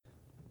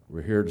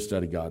We're here to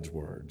study God's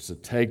Word. So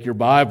take your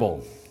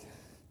Bible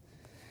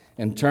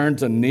and turn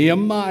to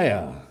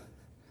Nehemiah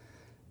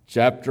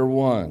chapter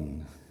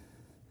 1.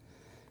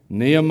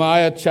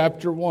 Nehemiah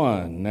chapter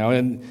 1. Now,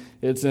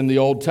 it's in the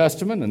Old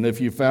Testament, and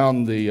if you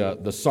found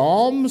the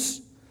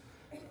Psalms,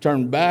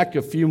 turn back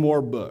a few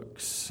more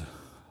books,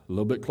 a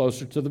little bit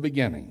closer to the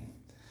beginning,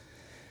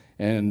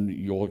 and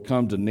you'll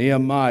come to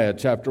Nehemiah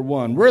chapter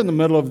 1. We're in the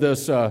middle of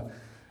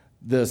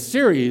this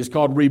series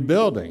called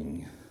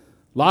Rebuilding.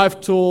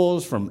 Life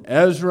Tools from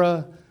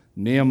Ezra,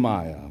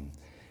 Nehemiah.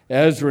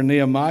 Ezra and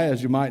Nehemiah,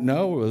 as you might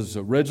know, was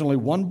originally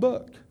one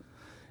book,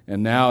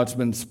 and now it's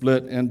been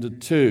split into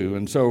two.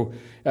 And so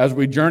as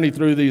we journey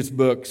through these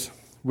books,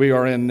 we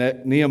are in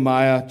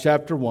Nehemiah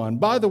chapter 1.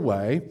 By the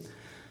way,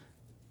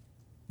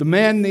 the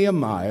man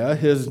Nehemiah,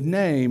 his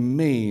name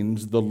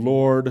means the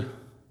Lord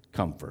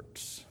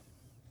comforts.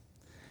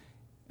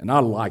 And I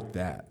like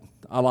that.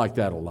 I like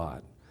that a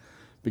lot.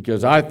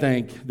 Because I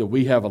think that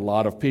we have a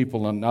lot of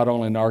people, not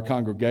only in our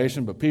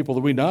congregation, but people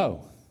that we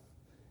know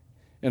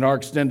in our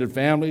extended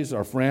families,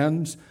 our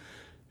friends,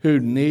 who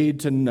need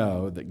to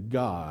know that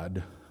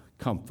God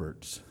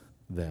comforts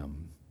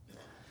them.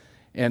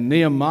 And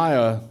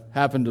Nehemiah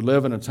happened to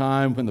live in a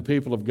time when the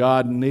people of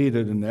God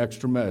needed an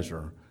extra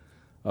measure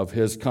of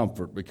his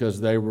comfort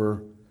because they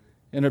were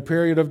in a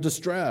period of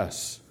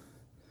distress.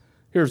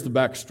 Here's the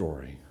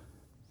backstory.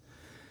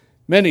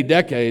 Many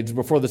decades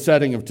before the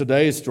setting of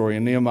today's story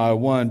in Nehemiah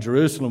 1,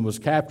 Jerusalem was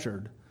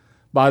captured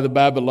by the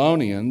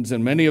Babylonians,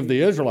 and many of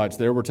the Israelites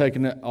there were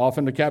taken off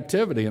into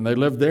captivity, and they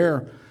lived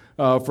there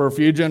for a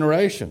few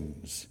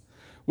generations.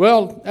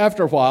 Well,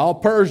 after a while,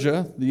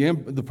 Persia,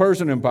 the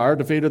Persian Empire,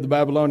 defeated the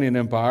Babylonian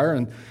Empire,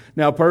 and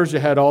now Persia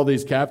had all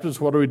these captives.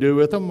 What do we do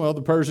with them? Well,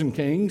 the Persian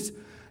kings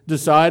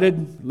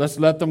decided, let's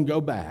let them go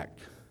back.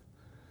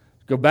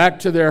 Go back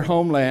to their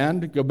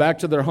homeland, go back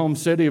to their home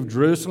city of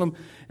Jerusalem,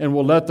 and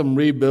we'll let them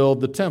rebuild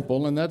the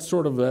temple. And that's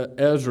sort of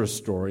Ezra's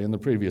story in the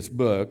previous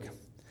book.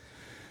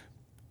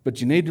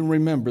 But you need to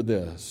remember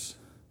this.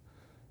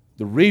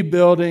 The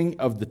rebuilding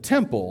of the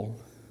temple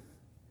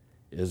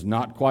is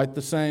not quite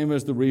the same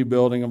as the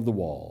rebuilding of the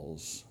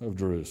walls of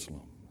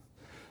Jerusalem.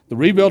 The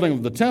rebuilding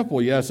of the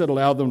temple, yes, it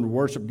allowed them to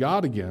worship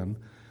God again.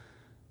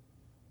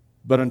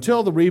 But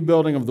until the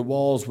rebuilding of the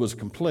walls was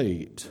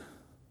complete,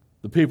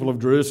 the people of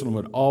Jerusalem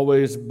would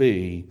always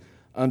be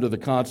under the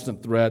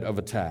constant threat of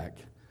attack.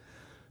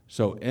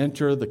 So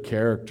enter the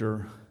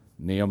character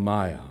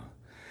Nehemiah.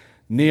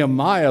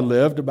 Nehemiah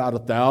lived about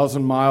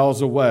 1,000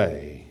 miles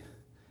away.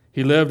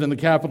 He lived in the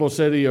capital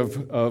city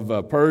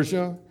of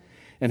Persia,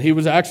 and he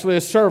was actually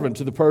a servant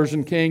to the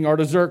Persian king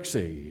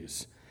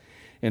Artaxerxes.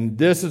 And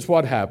this is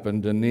what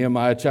happened in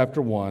Nehemiah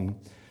chapter 1,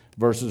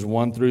 verses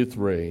 1 through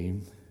 3.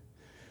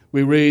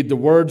 We read the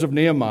words of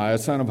Nehemiah,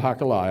 son of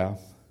Hakaliah.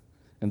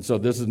 And so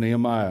this is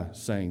Nehemiah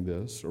saying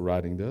this, or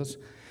writing this.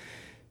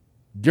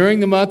 During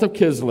the month of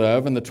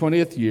Kislev in the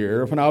 20th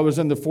year, when I was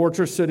in the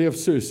fortress city of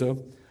Susa,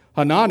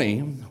 Hanani,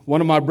 one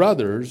of my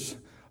brothers,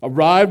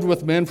 arrived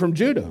with men from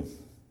Judah.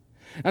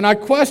 And I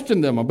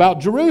questioned them about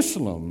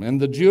Jerusalem and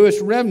the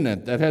Jewish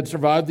remnant that had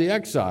survived the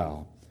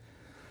exile.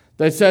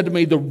 They said to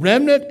me, the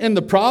remnant in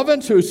the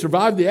province who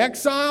survived the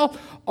exile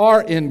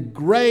are in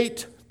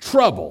great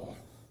trouble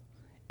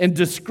and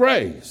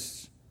disgrace.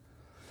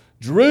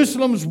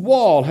 Jerusalem's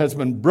wall has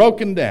been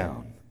broken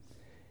down,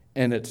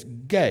 and its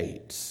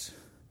gates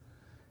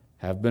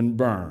have been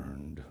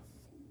burned.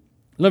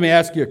 Let me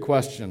ask you a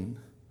question.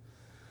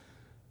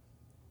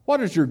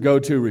 What is your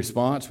go-to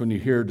response when you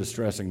hear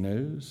distressing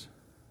news?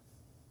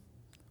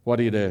 What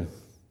do?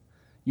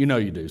 You know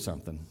you do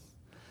something.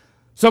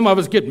 Some of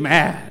us get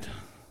mad,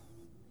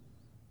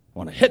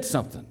 want to hit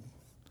something.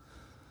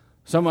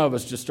 Some of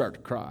us just start to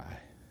cry.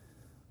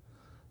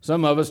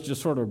 Some of us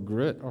just sort of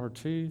grit our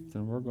teeth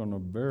and we're going to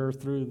bear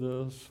through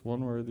this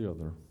one way or the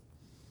other.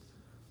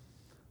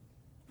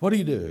 What do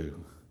you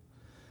do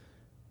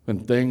when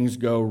things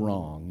go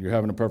wrong? You're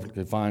having a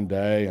perfectly fine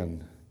day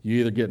and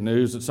you either get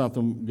news that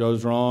something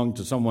goes wrong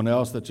to someone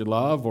else that you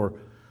love or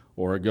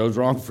it goes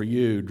wrong for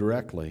you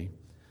directly.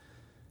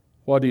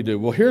 What do you do?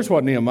 Well, here's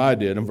what Nehemiah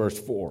did in verse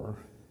 4.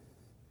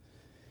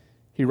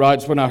 He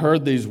writes, when I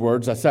heard these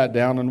words, I sat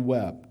down and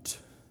wept.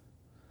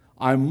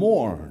 I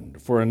mourned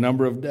for a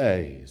number of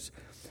days,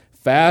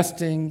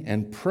 fasting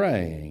and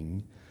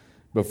praying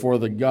before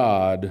the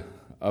God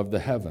of the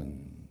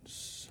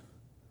heavens.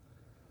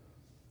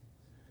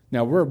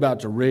 Now, we're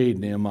about to read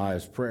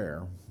Nehemiah's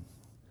prayer,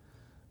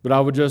 but I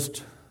would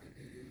just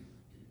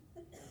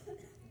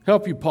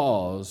help you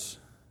pause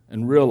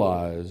and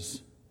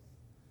realize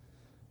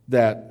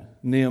that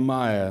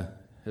Nehemiah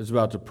is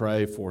about to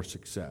pray for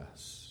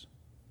success.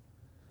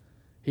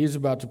 He's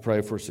about to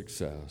pray for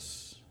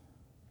success.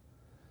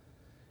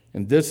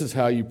 And this is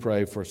how you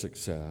pray for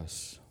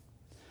success.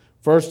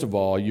 First of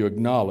all, you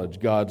acknowledge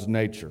God's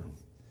nature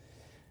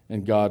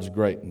and God's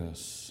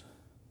greatness.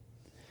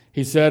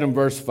 He said in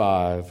verse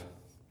 5,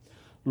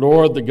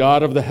 Lord, the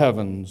God of the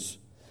heavens,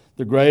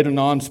 the great and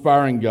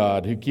awe-inspiring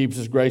God who keeps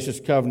his gracious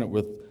covenant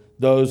with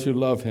those who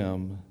love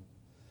him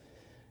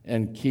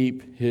and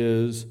keep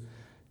his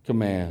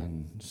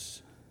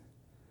commands.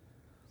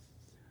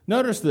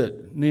 Notice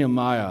that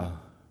Nehemiah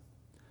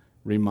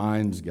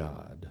reminds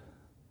God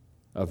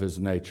of his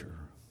nature,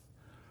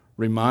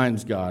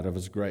 reminds God of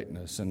his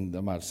greatness. And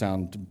that might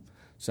sound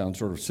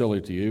sort of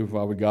silly to you.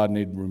 Why would God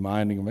need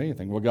reminding of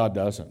anything? Well, God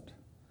doesn't.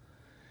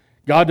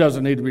 God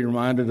doesn't need to be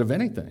reminded of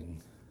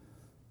anything.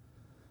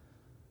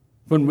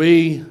 When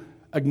we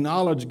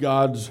acknowledge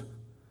God's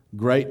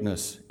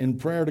greatness in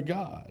prayer to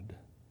God,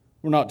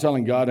 we're not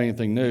telling God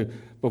anything new,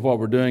 but what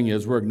we're doing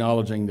is we're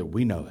acknowledging that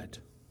we know it.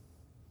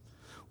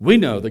 We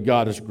know that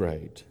God is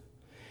great.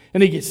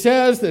 And he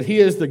says that he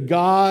is the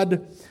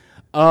God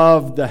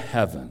of the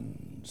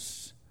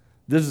heavens.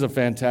 This is a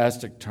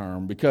fantastic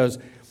term because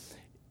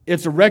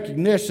it's a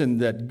recognition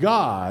that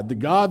God, the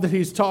God that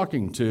he's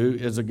talking to,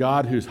 is a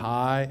God who's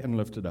high and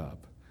lifted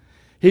up.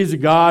 He's a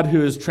God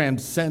who is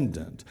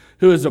transcendent,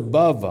 who is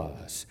above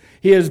us.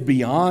 He is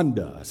beyond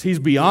us. He's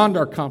beyond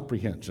our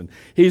comprehension.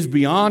 He's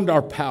beyond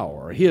our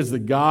power. He is the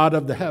God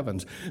of the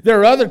heavens.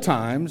 There are other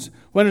times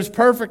when it's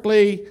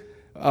perfectly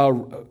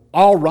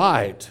all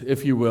right,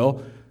 if you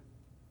will,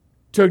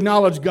 to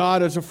acknowledge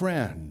God as a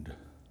friend.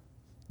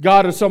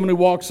 God as someone who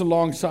walks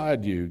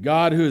alongside you.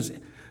 God who is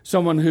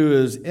someone who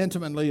is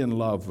intimately in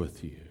love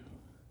with you.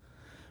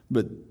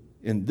 But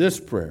in this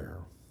prayer,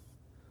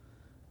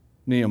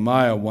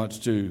 Nehemiah wants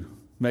to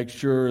make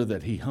sure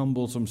that he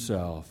humbles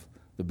himself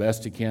the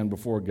best he can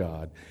before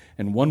God.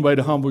 And one way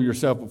to humble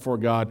yourself before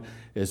God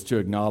is to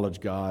acknowledge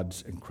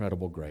God's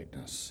incredible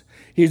greatness.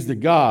 He's the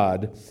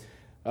God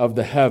of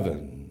the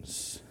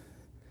heavens.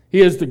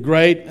 He is the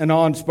great and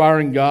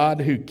awe-inspiring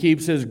God who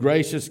keeps his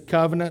gracious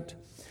covenant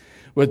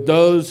with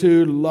those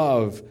who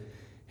love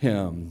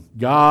him.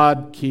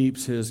 God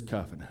keeps his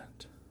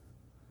covenant.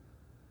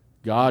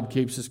 God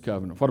keeps his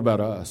covenant. What about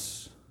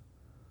us?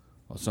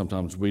 Well,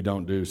 sometimes we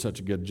don't do such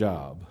a good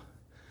job.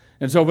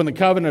 And so when the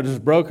covenant is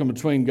broken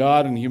between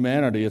God and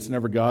humanity, it's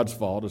never God's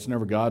fault. It's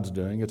never God's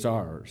doing. It's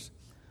ours.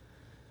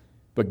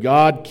 But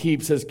God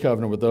keeps his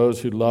covenant with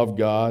those who love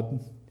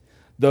God,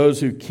 those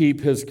who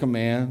keep his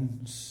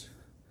commands.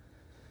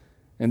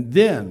 And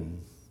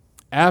then,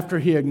 after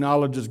he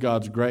acknowledges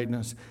God's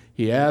greatness,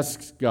 he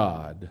asks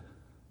God,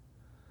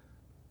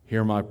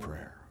 hear my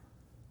prayer.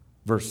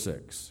 Verse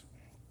 6.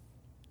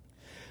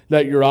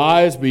 Let your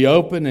eyes be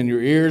open and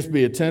your ears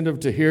be attentive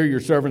to hear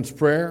your servant's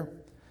prayer,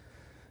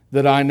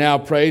 that I now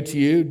pray to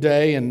you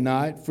day and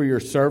night for your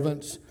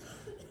servants,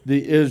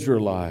 the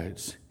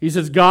Israelites. He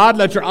says, God,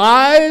 let your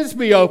eyes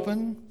be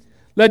open.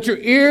 Let your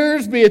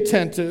ears be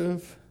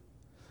attentive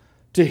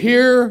to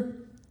hear,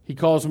 he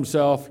calls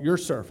himself your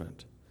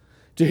servant,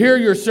 to hear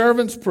your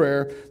servant's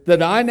prayer,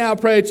 that I now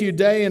pray to you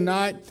day and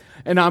night.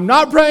 And I'm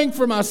not praying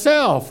for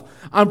myself.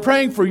 I'm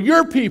praying for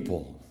your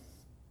people.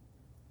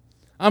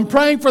 I'm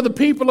praying for the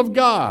people of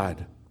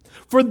God.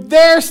 For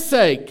their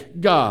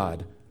sake,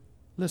 God,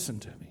 listen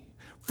to me.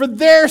 For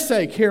their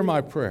sake, hear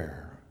my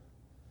prayer.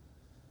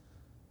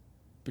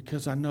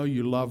 Because I know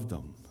you love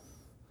them.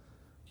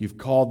 You've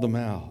called them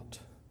out.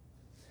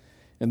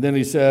 And then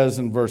he says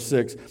in verse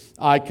 6,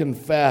 I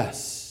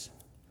confess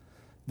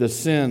the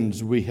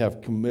sins we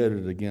have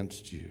committed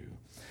against you.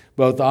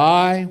 Both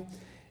I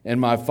and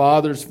my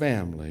father's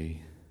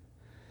family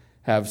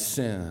have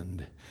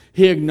sinned.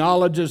 He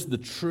acknowledges the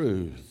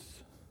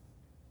truth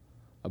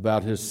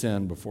about his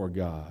sin before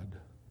God.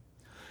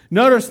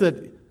 Notice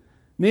that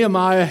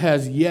Nehemiah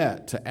has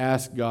yet to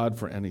ask God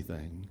for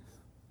anything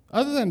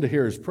other than to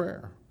hear his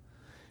prayer.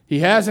 He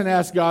hasn't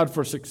asked God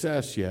for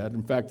success yet.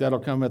 In fact, that'll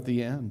come at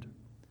the end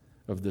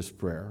of this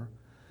prayer.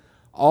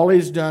 All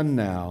he's done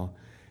now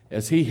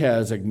is he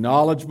has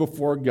acknowledged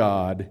before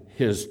God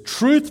his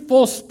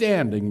truthful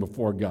standing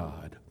before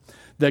God.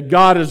 That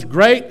God is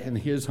great and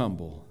he is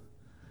humble.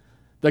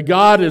 That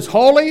God is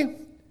holy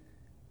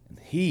and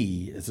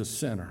he is a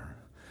sinner.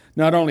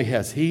 Not only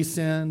has he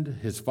sinned,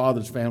 his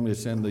father's family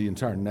has sinned, the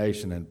entire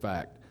nation, in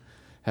fact,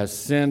 has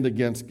sinned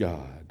against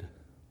God.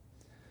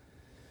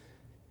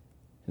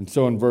 And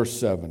so in verse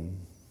 7,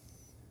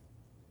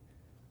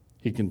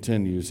 he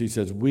continues. He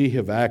says, we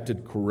have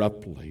acted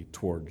corruptly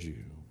towards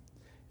you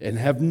and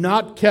have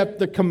not kept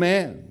the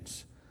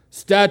commands,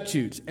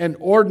 statutes, and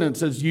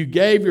ordinances you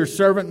gave your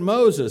servant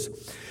Moses.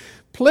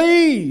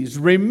 Please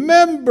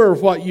remember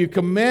what you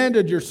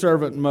commanded your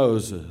servant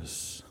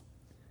Moses.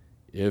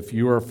 If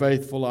you are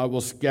faithful, I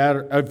will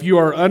scatter. If you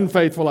are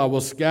unfaithful, I will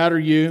scatter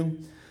you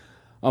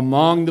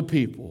among the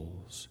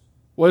peoples.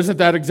 Well, isn't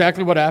that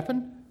exactly what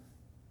happened?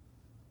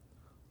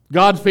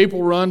 God's people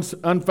were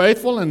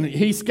unfaithful and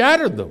he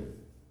scattered them.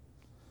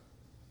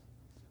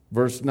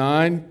 Verse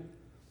 9,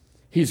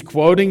 he's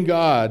quoting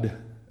God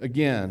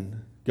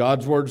again,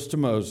 God's words to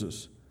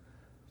Moses.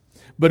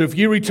 But if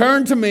you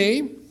return to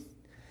me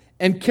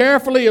and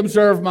carefully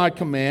observe my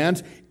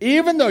commands,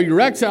 even though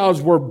your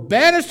exiles were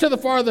banished to the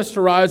farthest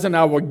horizon,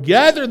 I will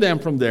gather them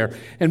from there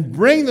and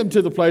bring them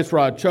to the place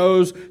where I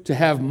chose to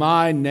have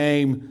my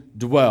name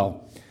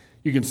dwell.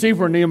 You can see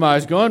where Nehemiah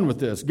is going with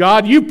this.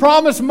 God, you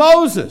promised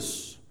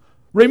Moses.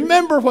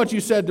 Remember what you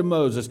said to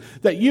Moses,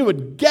 that you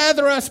would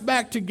gather us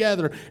back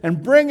together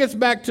and bring us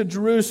back to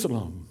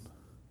Jerusalem.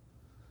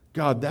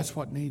 God, that's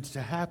what needs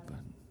to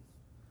happen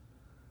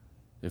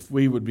if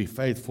we would be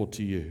faithful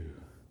to you.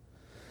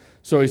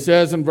 So he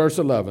says in verse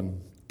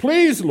 11,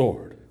 please,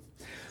 Lord,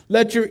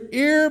 let your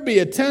ear be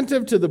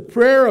attentive to the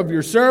prayer of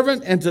your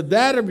servant and to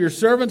that of your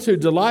servants who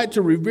delight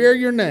to revere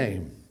your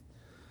name.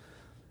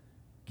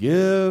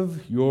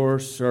 Give your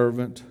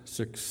servant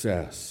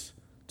success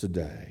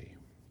today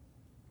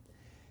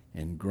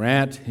and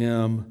grant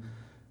him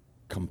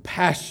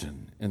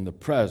compassion in the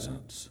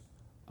presence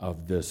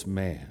of this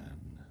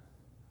man.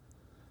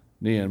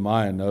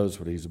 Nehemiah knows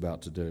what he's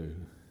about to do.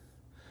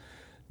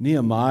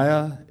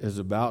 Nehemiah is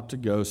about to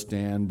go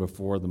stand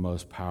before the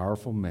most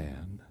powerful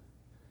man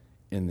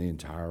in the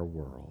entire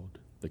world,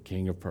 the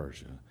king of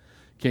Persia,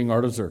 King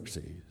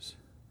Artaxerxes.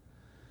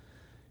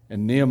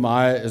 And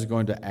Nehemiah is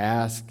going to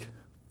ask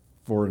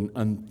for an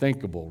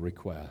unthinkable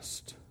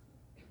request.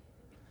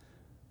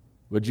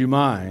 Would you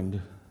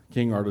mind,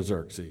 King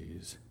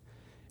Artaxerxes,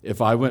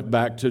 if I went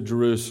back to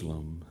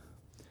Jerusalem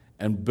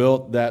and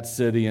built that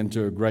city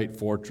into a great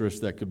fortress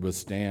that could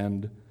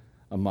withstand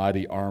a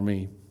mighty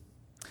army,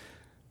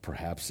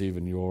 perhaps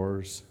even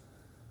yours?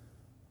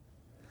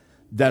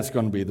 That's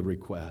going to be the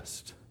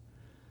request.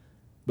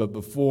 But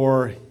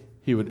before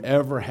he would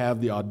ever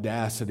have the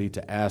audacity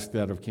to ask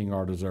that of King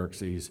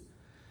Artaxerxes,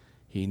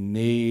 he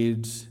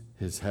needs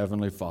his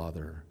heavenly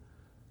Father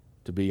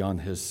to be on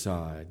his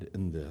side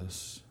in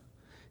this.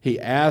 He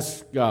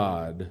asks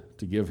God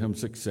to give him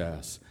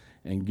success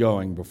in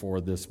going before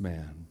this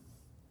man.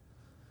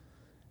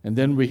 And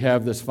then we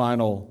have this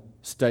final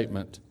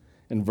statement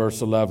in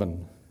verse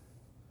 11.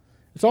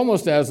 It's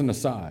almost as an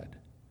aside.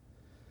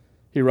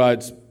 He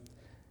writes,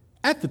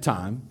 at the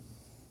time,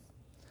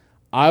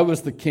 I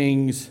was the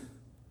king's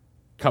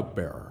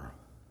cupbearer.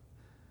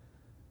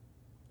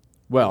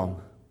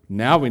 Well,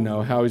 now we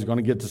know how he's going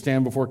to get to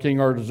stand before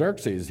King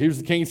Artaxerxes. He was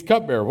the king's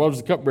cupbearer. What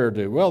does the cupbearer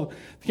do? Well,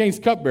 the king's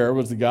cupbearer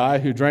was the guy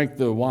who drank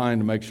the wine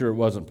to make sure it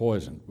wasn't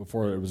poisoned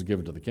before it was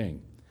given to the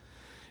king.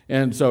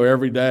 And so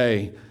every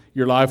day,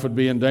 your life would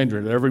be in danger.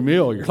 At every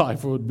meal, your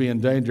life would be in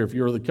danger if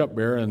you were the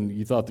cupbearer and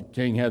you thought the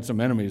king had some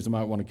enemies that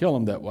might want to kill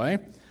him that way.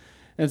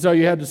 And so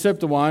you had to sip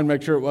the wine,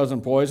 make sure it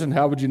wasn't poisoned.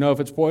 How would you know if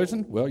it's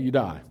poisoned? Well, you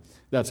die.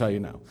 That's how you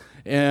know.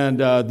 And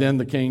then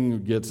the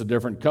king gets a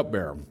different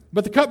cupbearer.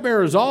 But the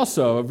cupbearer is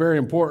also a very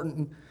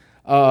important,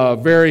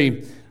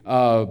 very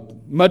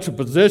much a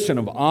position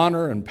of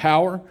honor and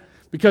power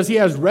because he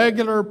has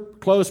regular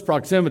close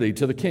proximity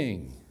to the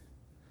king.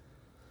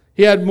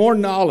 He had more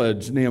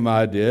knowledge,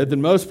 Nehemiah did,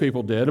 than most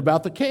people did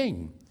about the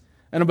king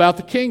and about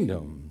the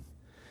kingdom.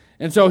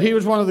 And so he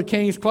was one of the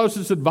king's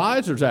closest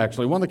advisors,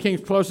 actually, one of the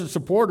king's closest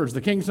supporters.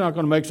 The king's not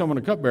going to make someone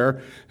a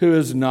cupbearer who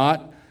is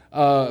not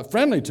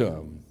friendly to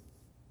him.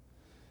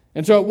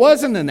 And so it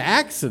wasn't an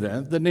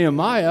accident that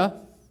Nehemiah,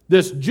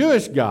 this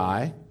Jewish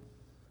guy,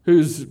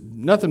 who's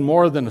nothing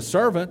more than a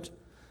servant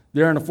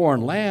there in a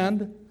foreign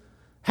land,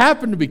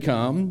 happened to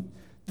become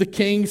the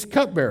king's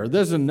cupbearer.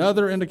 There's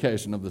another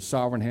indication of the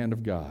sovereign hand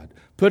of God,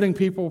 putting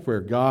people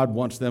where God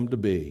wants them to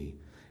be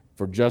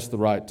for just the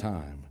right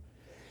time.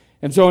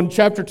 And so in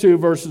chapter 2,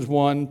 verses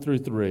 1 through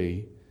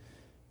 3,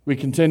 we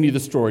continue the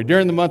story.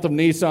 During the month of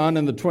Nisan,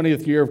 in the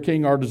 20th year of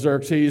King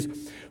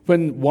Artaxerxes,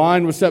 when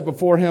wine was set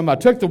before him, I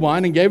took the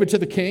wine and gave it to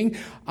the king.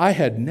 I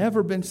had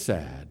never been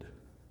sad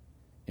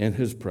in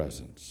his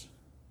presence.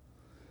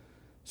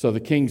 So the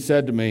king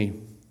said to me,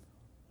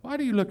 why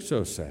do you look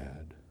so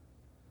sad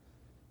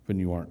when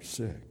you aren't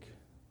sick?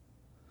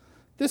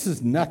 This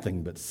is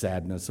nothing but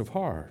sadness of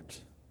heart.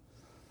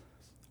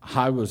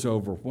 I was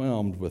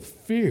overwhelmed with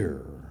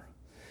fear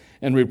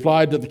and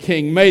replied to the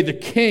king, may the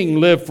king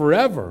live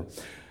forever.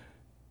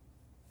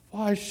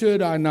 Why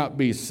should I not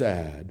be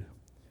sad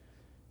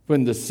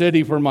when the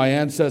city where my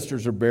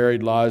ancestors are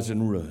buried lies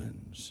in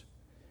ruins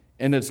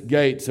and its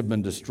gates have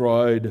been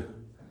destroyed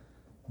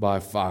by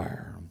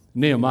fire?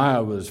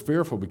 Nehemiah was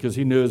fearful because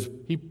he knew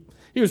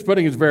he was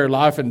putting his very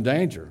life in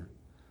danger.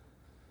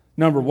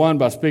 Number one,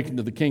 by speaking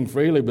to the king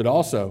freely, but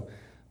also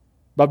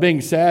by being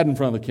sad in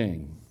front of the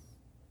king.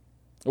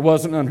 It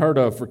wasn't unheard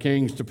of for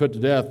kings to put to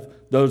death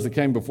those that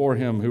came before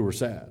him who were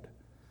sad.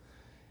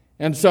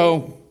 And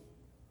so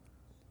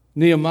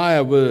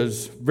Nehemiah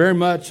was very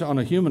much on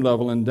a human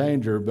level in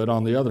danger, but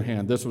on the other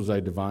hand, this was a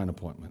divine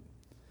appointment,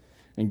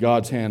 and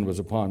God's hand was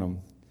upon him.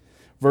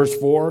 Verse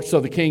 4,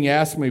 so the king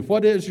asked me,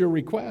 what is your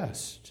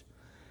request?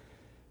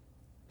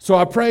 So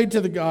I prayed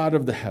to the God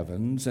of the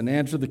heavens and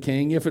answered the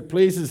king, if it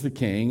pleases the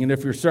king, and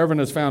if your servant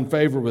has found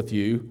favor with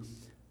you,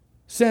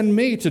 send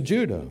me to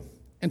Judah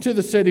and to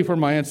the city where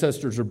my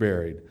ancestors are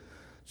buried,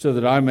 so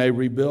that I may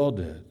rebuild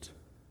it.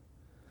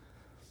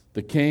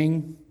 The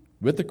king,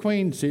 with the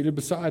queen seated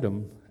beside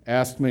him,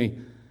 asked me,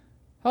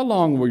 how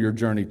long will your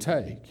journey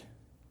take?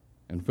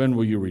 And when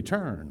will you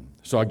return?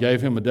 So I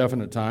gave him a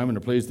definite time, and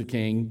it pleased the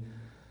king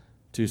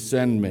to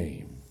send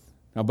me.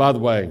 Now, by the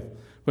way,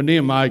 when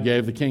Nehemiah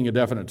gave the king a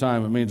definite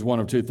time, it means one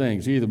of two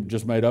things. He either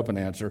just made up an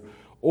answer,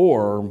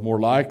 or more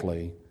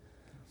likely,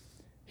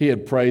 he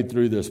had prayed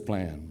through this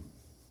plan.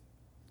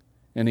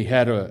 And he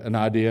had an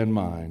idea in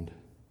mind.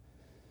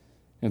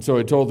 And so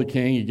he told the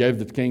king, he gave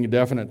the king a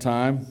definite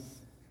time.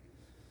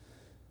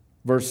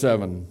 Verse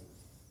 7.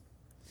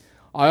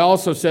 I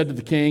also said to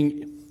the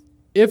king,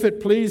 if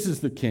it pleases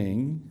the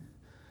king,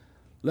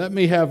 let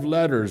me have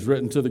letters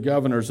written to the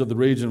governors of the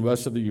region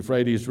west of the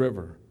Euphrates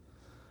River,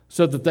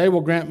 so that they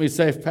will grant me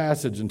safe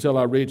passage until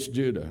I reach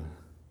Judah.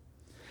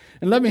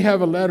 And let me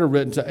have a letter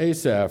written to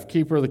Asaph,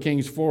 keeper of the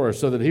king's forest,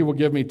 so that he will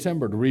give me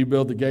timber to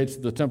rebuild the gates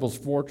of the temple's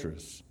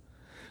fortress,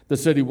 the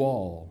city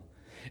wall,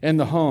 and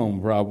the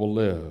home where I will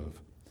live.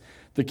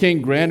 The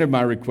king granted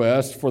my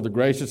request, for the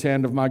gracious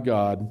hand of my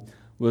God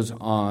was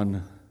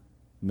on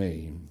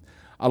me.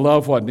 I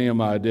love what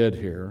Nehemiah did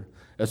here.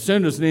 As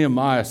soon as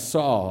Nehemiah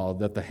saw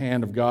that the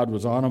hand of God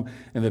was on him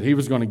and that he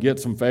was going to get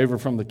some favor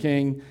from the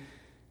king,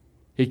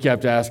 he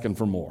kept asking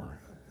for more.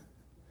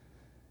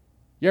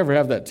 You ever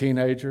have that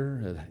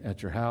teenager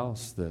at your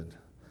house that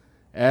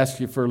asks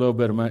you for a little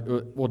bit of money?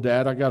 Well,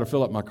 Dad, I got to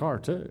fill up my car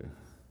too.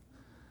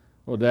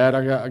 Well, Dad,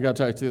 I got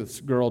to take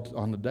this girl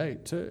on the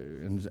date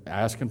too, and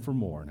asking for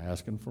more and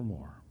asking for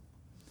more.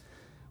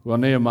 Well,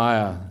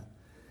 Nehemiah,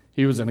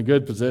 he was in a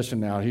good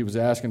position now. He was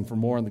asking for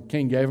more, and the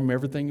king gave him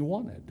everything he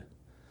wanted.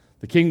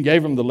 The king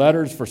gave him the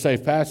letters for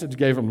safe passage,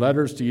 gave him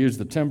letters to use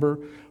the timber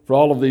for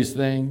all of these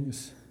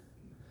things.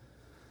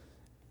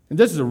 And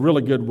this is a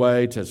really good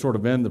way to sort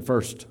of end the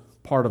first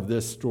part of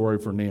this story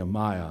for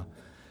Nehemiah.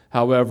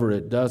 However,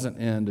 it doesn't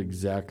end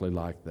exactly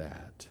like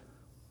that.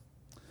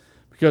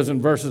 Because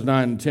in verses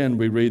 9 and 10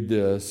 we read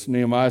this.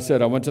 Nehemiah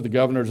said, I went to the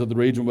governors of the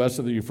region west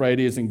of the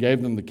Euphrates and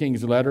gave them the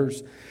king's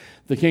letters.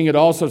 The king had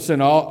also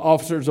sent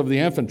officers of the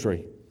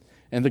infantry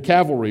and the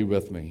cavalry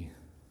with me.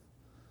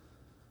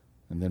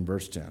 And then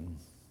verse 10.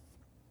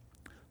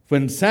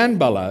 When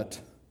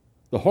Sanballat,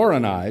 the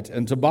Horonite,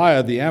 and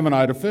Tobiah, the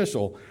Ammonite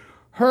official,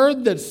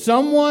 heard that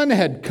someone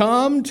had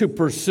come to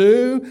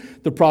pursue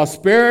the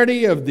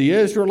prosperity of the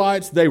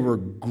Israelites, they were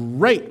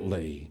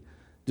greatly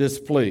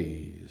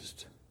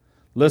displeased.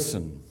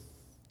 Listen,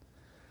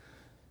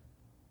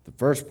 the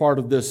first part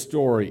of this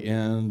story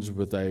ends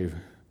with a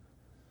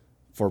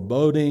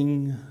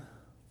foreboding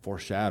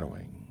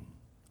foreshadowing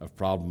of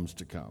problems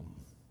to come.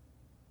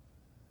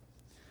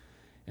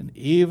 And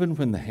even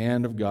when the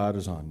hand of God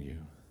is on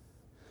you,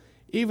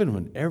 even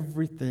when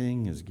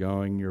everything is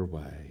going your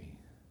way,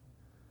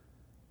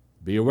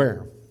 be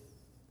aware,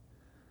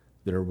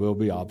 there will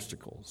be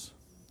obstacles.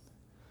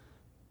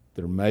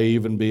 There may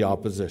even be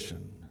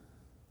opposition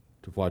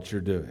to what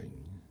you're doing.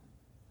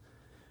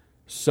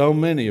 So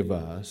many of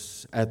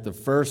us, at the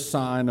first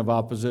sign of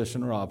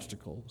opposition or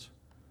obstacles,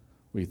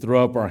 we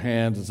throw up our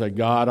hands and say,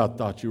 God, I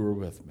thought you were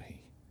with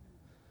me.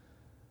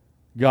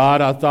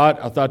 God, I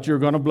thought you were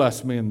going to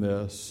bless me in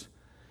this.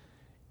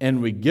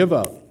 And we give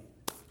up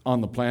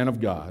on the plan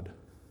of God.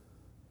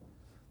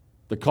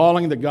 The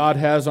calling that God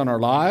has on our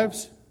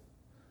lives,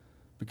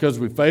 because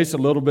we face a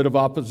little bit of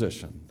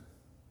opposition.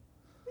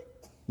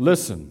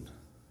 Listen,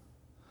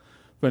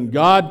 when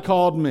God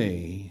called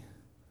me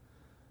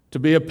to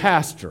be a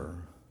pastor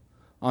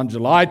on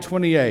July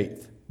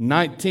 28th,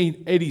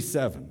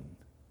 1987,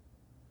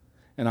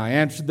 and I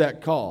answered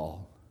that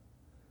call,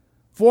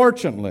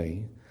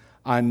 fortunately,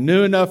 I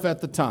knew enough at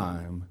the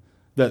time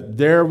that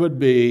there would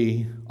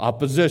be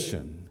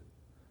opposition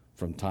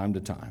from time to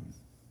time.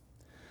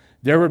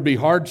 There would be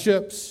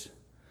hardships,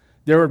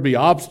 there would be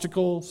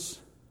obstacles.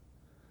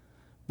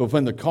 But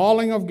when the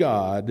calling of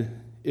God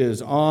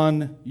is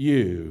on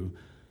you,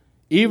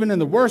 even in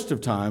the worst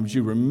of times,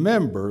 you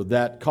remember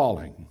that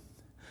calling.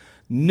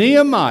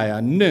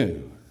 Nehemiah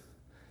knew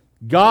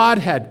God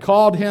had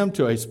called him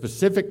to a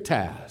specific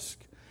task,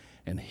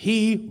 and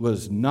he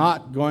was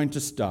not going to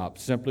stop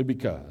simply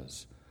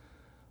because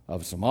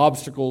of some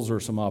obstacles or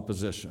some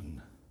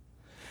opposition.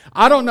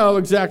 I don't know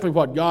exactly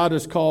what God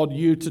has called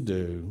you to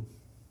do.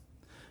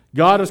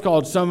 God has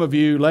called some of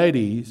you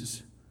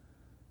ladies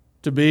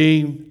to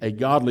be a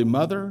godly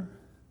mother,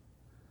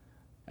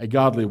 a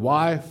godly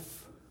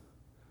wife.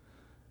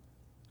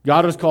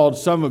 God has called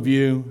some of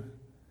you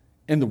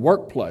in the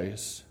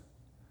workplace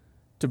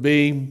to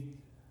be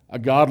a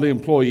godly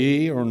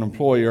employee or an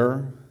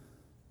employer.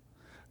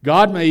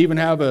 God may even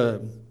have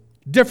a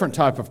different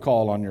type of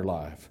call on your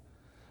life,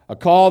 a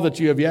call that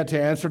you have yet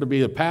to answer, to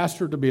be a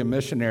pastor, to be a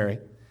missionary.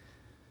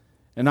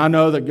 And I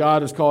know that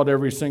God has called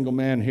every single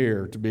man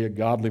here to be a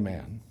godly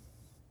man.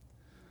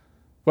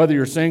 Whether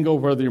you're single,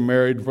 whether you're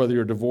married, whether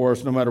you're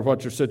divorced, no matter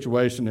what your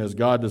situation is,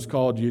 God has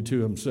called you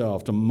to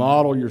himself, to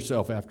model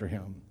yourself after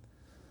him.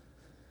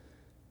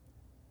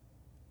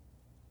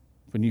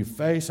 When you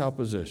face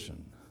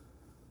opposition,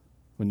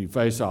 when you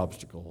face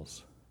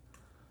obstacles,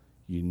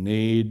 you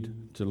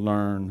need to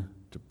learn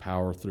to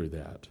power through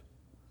that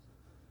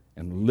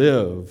and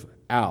live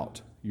out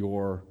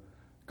your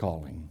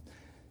calling.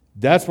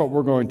 That's what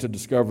we're going to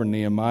discover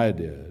Nehemiah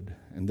did,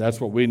 and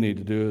that's what we need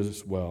to do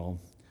as well.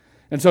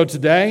 And so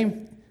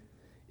today,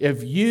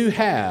 if you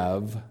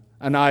have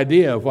an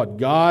idea of what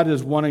God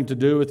is wanting to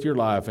do with your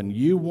life and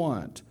you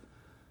want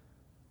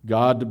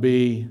God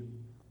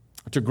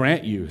to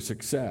grant you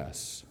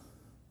success,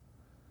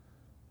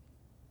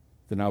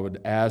 then I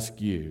would ask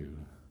you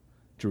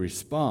to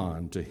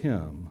respond to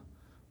him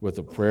with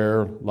a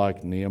prayer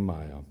like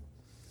Nehemiah.